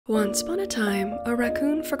Once upon a time, a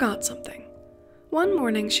raccoon forgot something. One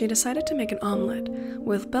morning, she decided to make an omelet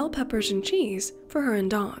with bell peppers and cheese for her and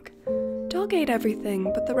Dog. Dog ate everything,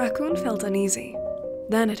 but the raccoon felt uneasy.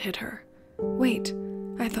 Then it hit her. "Wait,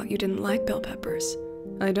 I thought you didn't like bell peppers."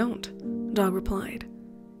 "I don't," Dog replied.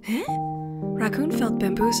 "Eh?" Raccoon felt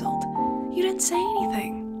bamboozled. "You didn't say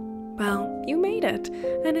anything." "Well, you made it,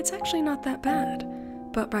 and it's actually not that bad."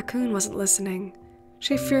 But Raccoon wasn't listening.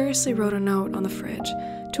 She furiously wrote a note on the fridge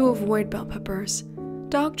to avoid bell peppers.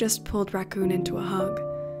 Dog just pulled Raccoon into a hug.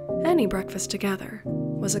 Any breakfast together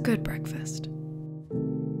was a good breakfast.